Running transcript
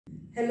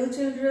Hello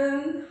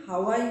children,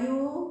 how are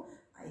you?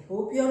 I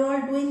hope you are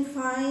all doing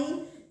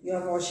fine. You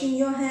are washing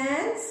your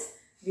hands,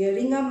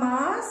 wearing a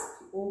mask.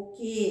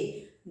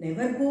 Okay,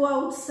 never go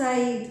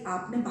outside.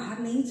 आपने बाहर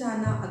नहीं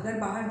जाना. अगर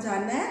बाहर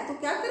जाना है तो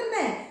क्या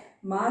करना है?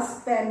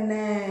 मास्क पहनना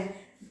है,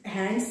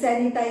 हैंड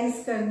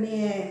सैनिटाइज करने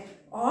हैं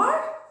और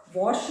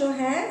wash your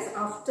hands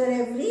after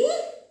every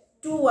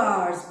 2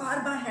 hours. Bar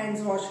bar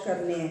hands wash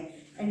करने हैं.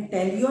 And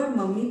tell your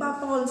mummy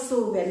papa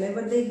also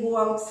whenever they go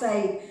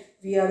outside,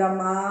 wear a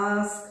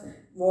mask,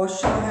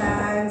 wash your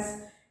hands.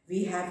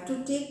 We have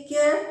to take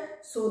care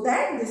so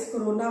that this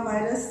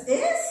coronavirus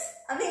is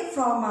away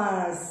from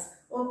us.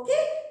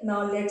 Okay,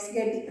 now let's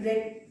get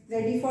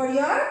ready for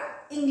your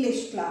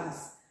English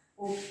class.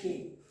 Okay,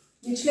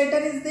 which letter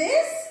is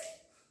this?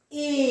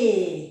 A,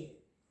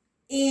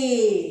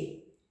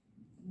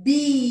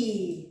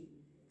 B,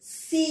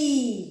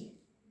 C,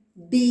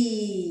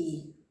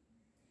 D.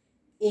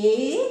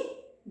 A,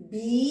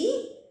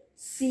 B,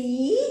 C,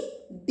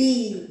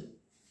 D,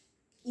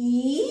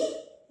 E,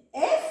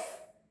 F,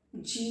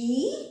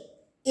 G,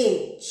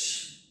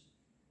 H,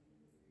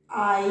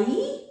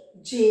 I,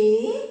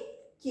 J,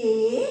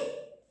 K,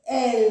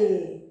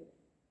 L,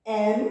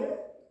 M,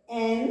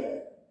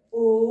 N,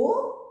 O,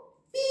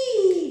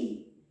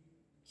 P,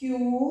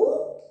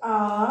 Q,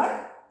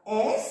 R,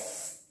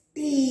 S,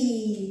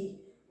 T.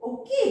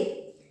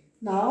 Okay,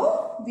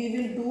 now we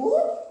will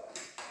do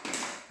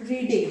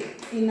reading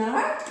in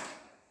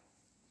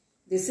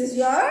this is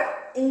your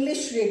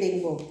English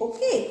reading book.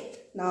 Okay,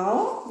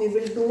 now we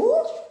will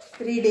do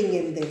reading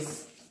in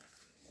this.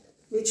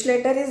 Which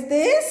letter is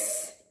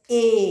this?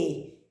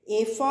 A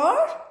for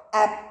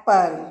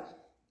apple,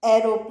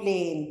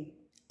 aeroplane,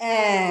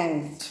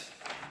 ant.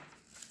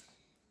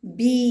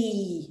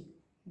 B,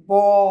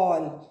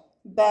 ball,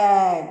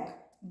 bag,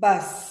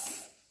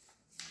 bus.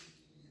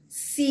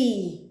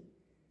 C,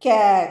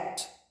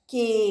 cat,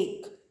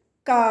 cake,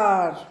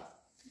 car.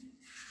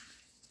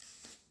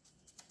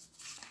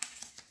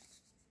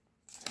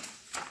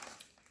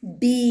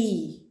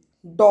 D,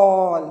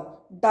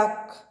 doll,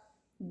 duck,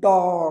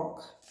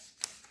 dog.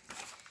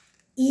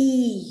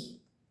 E,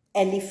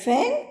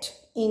 elephant,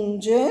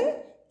 engine,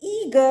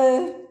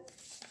 eagle.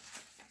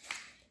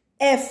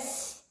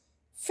 F,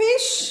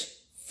 fish,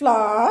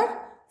 flower,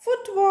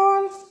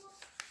 football.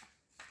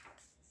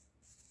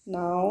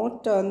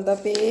 Now turn the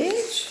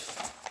page.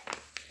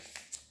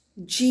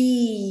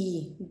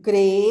 G,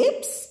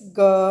 grapes,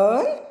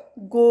 girl,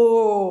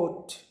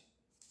 goat.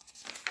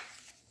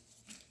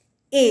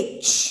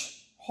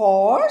 H,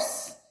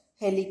 horse,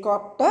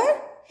 helicopter,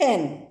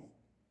 hen.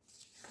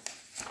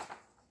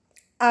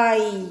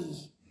 I,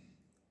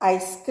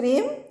 ice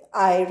cream,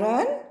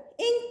 iron,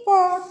 ink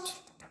pot.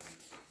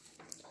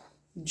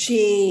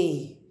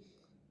 J,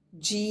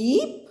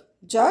 jeep,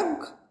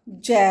 jug,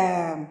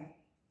 jam.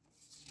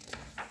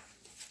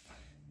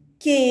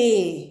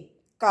 K,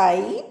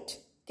 kite,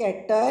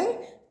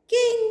 kettle,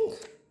 king.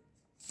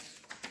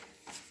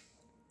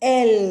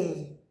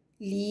 L,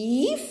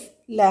 leaf,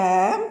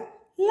 lamb,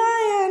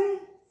 lion.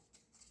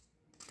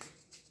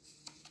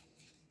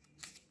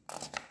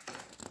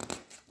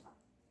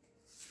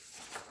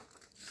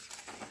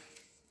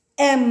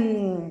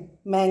 M,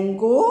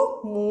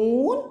 mango,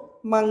 moon,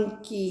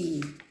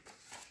 monkey.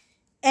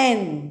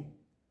 N,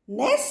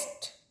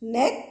 nest,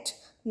 net,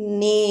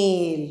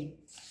 nail.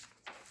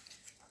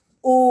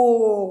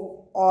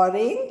 O,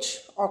 orange,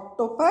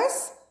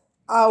 octopus,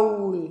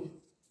 owl.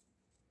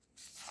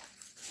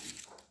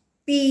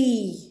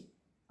 P,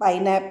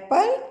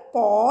 pineapple,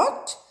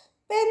 pot,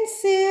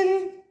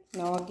 pencil.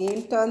 Now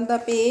again turn the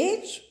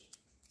page.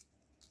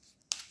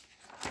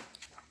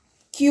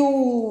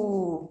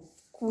 Q,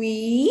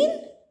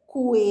 queen,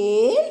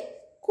 quail,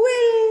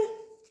 quill.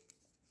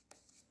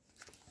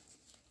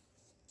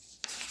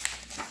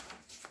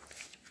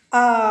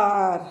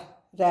 R,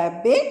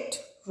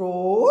 rabbit,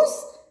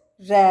 rose,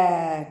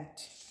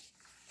 rat.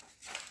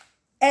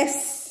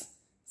 S,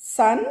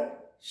 sun,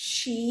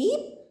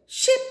 sheep,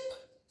 ship.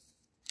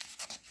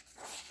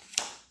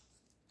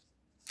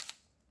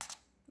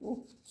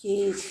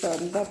 Okay,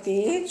 turn the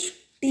page.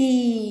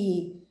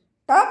 T,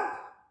 tub,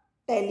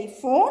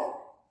 telephone,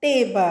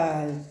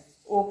 table.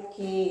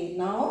 Okay,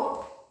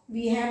 now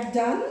we have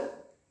done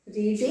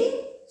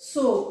reading.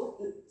 So,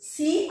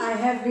 see, I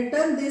have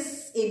written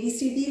this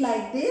ABCD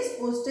like this,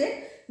 posted.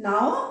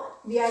 Now,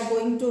 we are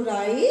going to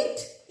write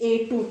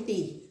A to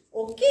T.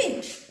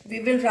 Okay,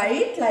 we will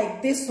write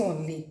like this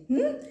only.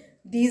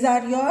 These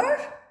are your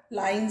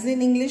lines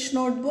in English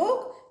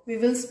notebook. We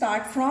will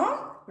start from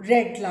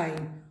red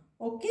line.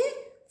 Okay,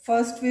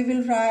 first we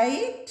will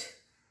write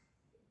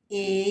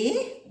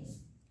A,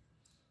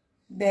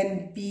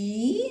 then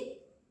B,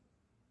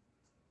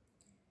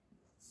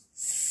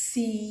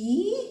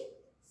 C,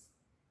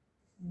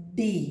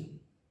 D.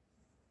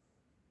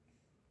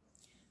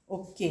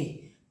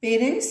 Okay,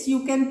 parents,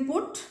 you can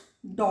put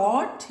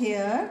dot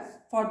here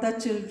for the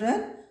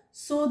children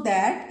so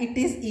that it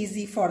is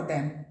easy for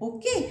them.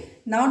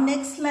 Okay, now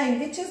next line.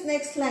 Which is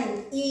next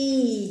line?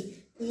 E,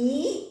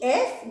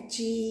 F,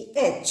 G,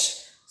 H.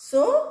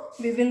 So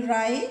we will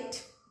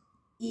write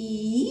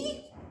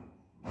E,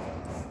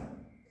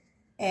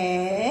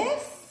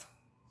 F,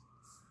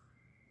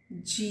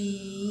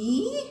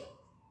 G,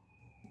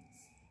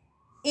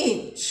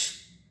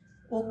 H.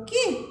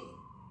 Okay,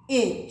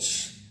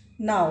 H.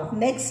 Now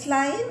next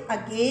line,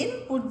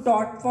 again put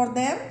dot for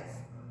them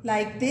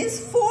like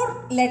this.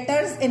 4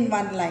 letters in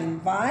one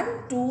line.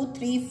 1, 2,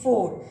 3,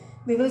 4.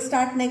 We will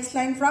start next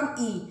line from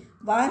E.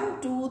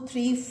 1, 2,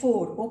 3,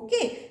 4.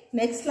 Okay.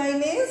 Next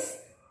line is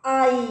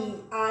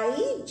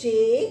I,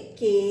 J,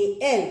 K,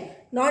 L.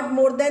 Not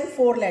more than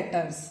 4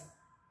 letters.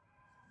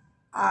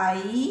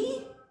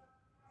 I,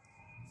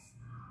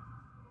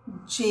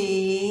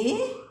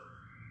 J,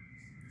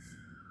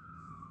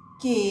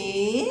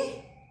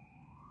 K,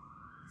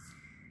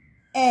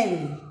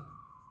 L.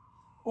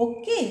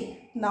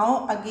 Okay.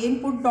 Now again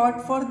put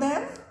dot for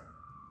them.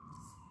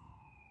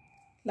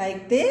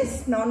 Like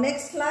this. Now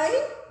next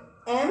line.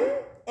 M,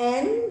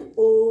 N,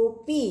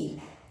 O,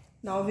 P.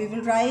 Now we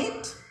will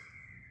write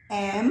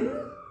M,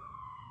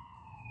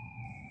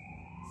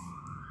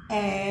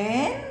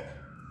 N,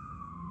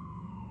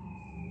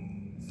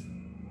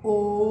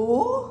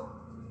 O,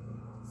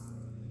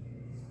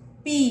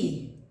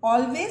 P.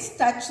 Always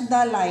touch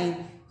the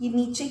line. ये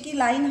नीचे की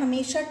line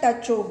हमेशा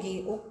touch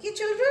होगी. Okay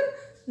children.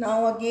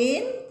 Now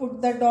again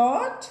put the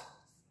dot.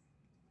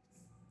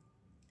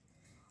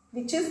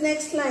 Which is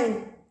next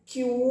line?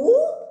 Q,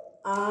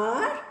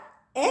 R,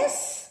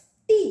 S,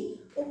 T.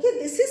 Okay,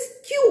 this is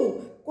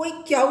Q. कोई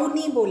क्याऊ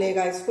नहीं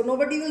बोलेगा इसको.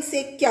 Nobody will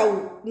say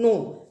क्याऊ.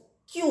 No.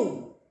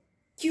 Q.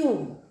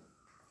 Q.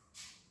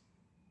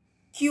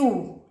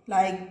 Q.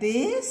 Like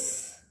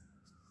this.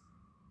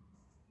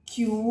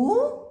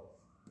 Q,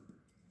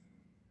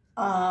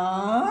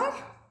 R,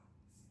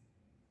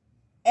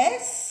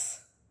 S,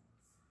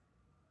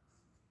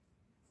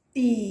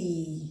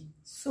 T.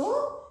 So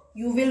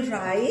you will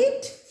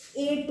write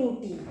A to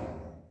T.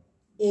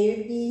 A,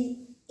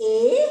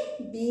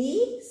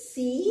 B,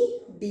 C,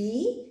 D,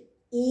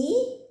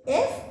 E,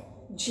 F,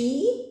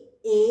 G,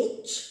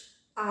 H,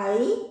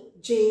 I,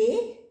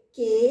 J,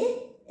 K,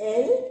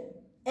 L,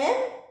 M,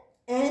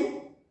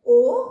 N,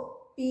 O,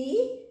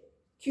 P,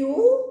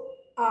 Q,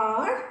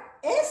 R,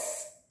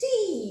 S,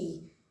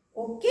 T.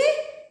 Okay,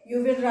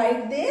 you will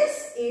write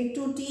this A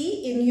to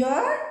T in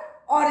your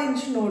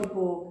orange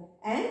notebook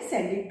and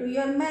send it to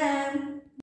your ma'am.